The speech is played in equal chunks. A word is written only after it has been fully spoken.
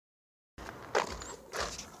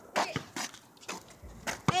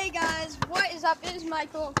is up? It is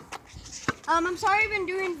Michael. I'm sorry I've been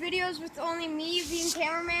doing videos with only me being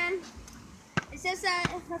cameraman. It's just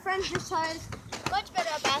that my friend just is much better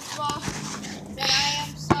at basketball than I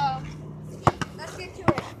am, so let's get to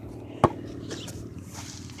it.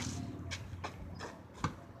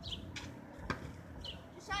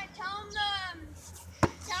 Josiah, tell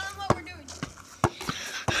him what we're doing.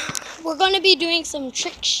 We're going to be doing some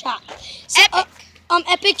trick shots. So, Epic.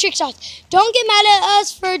 Epic trick shots. Don't get mad at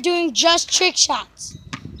us for doing just trick shots.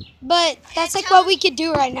 But that's like what we could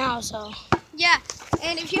do right now, so. Yeah,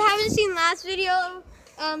 and if you haven't seen last video,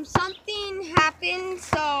 something happened,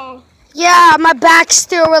 so. Yeah, my back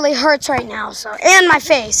still really hurts right now, so. And my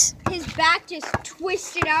face. His back just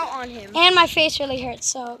twisted out on him. And my face really hurts,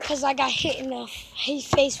 so. Because I got hit in the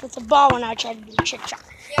face with the ball when I tried to do a trick shot.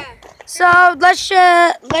 Yeah. So let's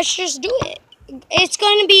just do it. It's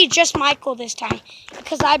going to be just Michael this time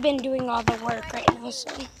because I've been doing all the work right now. So,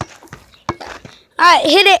 all right,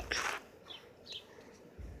 hit it.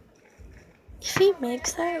 If he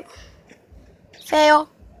makes that, fail.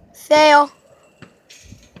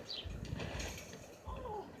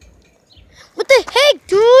 What the heck,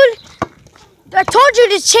 dude? I told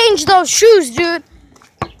you to change those shoes, dude.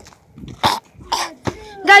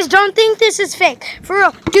 Guys, don't think this is fake. For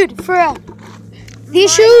real, dude, for real.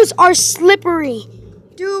 These shoes are slippery.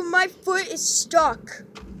 Dude, my foot is stuck.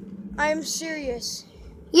 I'm serious.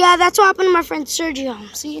 Yeah, that's what happened to my friend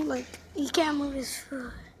Sergio. See, like, he can't move his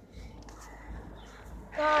foot.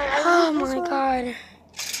 God, Oh my God.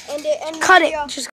 And Cut it. Just